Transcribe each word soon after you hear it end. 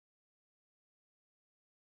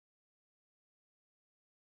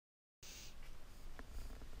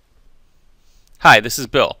Hi, this is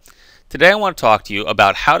Bill. Today I want to talk to you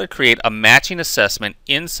about how to create a matching assessment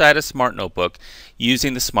inside a Smart Notebook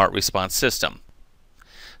using the Smart Response system.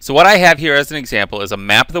 So what I have here as an example is a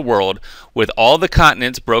map of the world with all the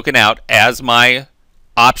continents broken out as my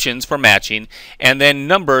options for matching and then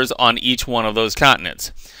numbers on each one of those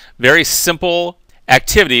continents. Very simple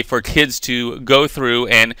activity for kids to go through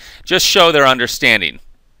and just show their understanding.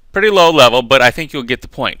 Pretty low level, but I think you'll get the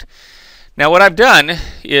point. Now what I've done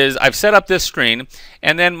is I've set up this screen,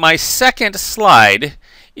 and then my second slide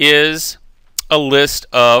is a list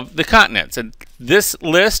of the continents, and this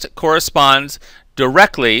list corresponds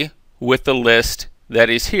directly with the list that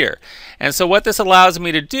is here. And so what this allows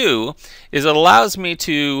me to do is it allows me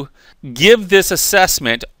to give this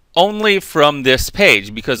assessment only from this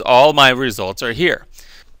page because all my results are here.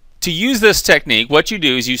 To use this technique, what you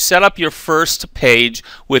do is you set up your first page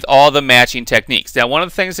with all the matching techniques. Now, one of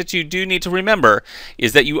the things that you do need to remember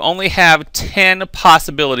is that you only have 10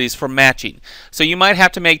 possibilities for matching. So you might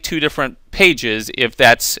have to make 2 different pages if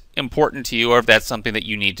that's important to you or if that's something that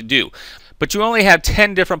you need to do. But you only have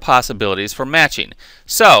 10 different possibilities for matching.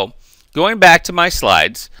 So, going back to my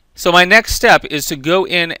slides, so my next step is to go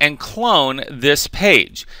in and clone this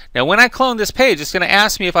page. Now when I clone this page, it's going to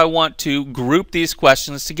ask me if I want to group these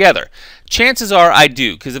questions together. Chances are I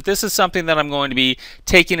do, because if this is something that I'm going to be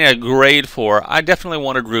taking a grade for, I definitely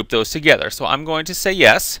want to group those together. So I'm going to say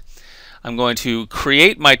yes. I'm going to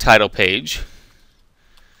create my title page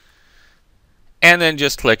and then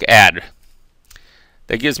just click Add.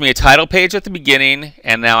 That gives me a title page at the beginning,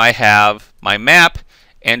 and now I have my map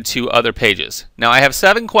and 2 other pages. Now I have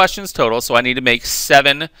 7 questions total, so I need to make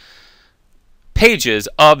 7 pages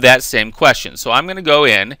of that same question. So I'm going to go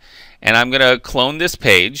in and I'm going to clone this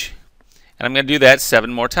page, and I'm going to do that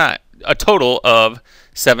 7 more times, a total of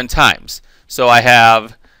 7 times. So I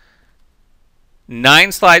have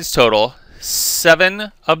 9 slides total,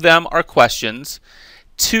 7 of them are questions,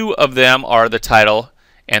 2 of them are the title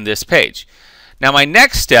and this page. Now my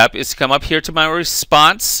next step is to come up here to my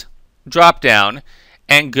response drop down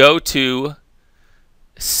and go to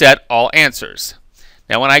Set All Answers.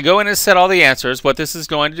 Now when I go in and set all the answers, what this is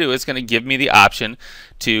going to do is going to give me the option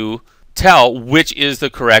to tell which is the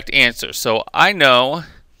correct answer. So I know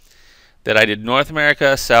that I did North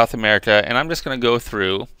America, South America, and I'm just going to go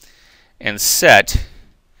through and set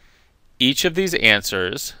each of these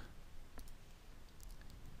answers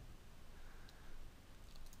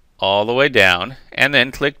all the way down and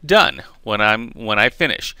then click Done when I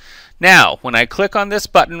finish. Now, when I click on this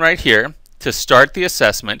button right here to start the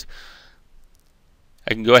assessment,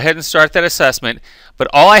 I can go ahead and start that assessment, but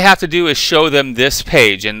all I have to do is show them this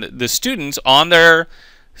page, and the students on their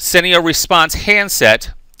Ceneo Response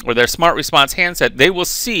handset or their Smart Response handset, they will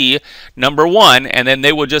see number 1, and then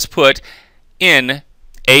they will just put in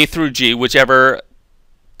A through G, whichever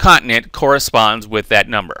continent corresponds with that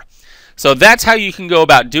number. So that's how you can go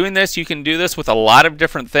about doing this. You can do this with a lot of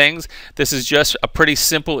different things. This is just a pretty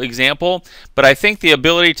simple example, but I think the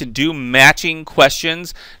ability to do matching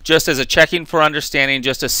questions just as a checking for understanding,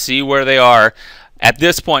 just to see where they are, at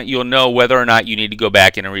this point you'll know whether or not you need to go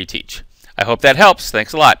back in and reteach. I hope that helps.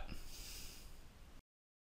 Thanks a lot.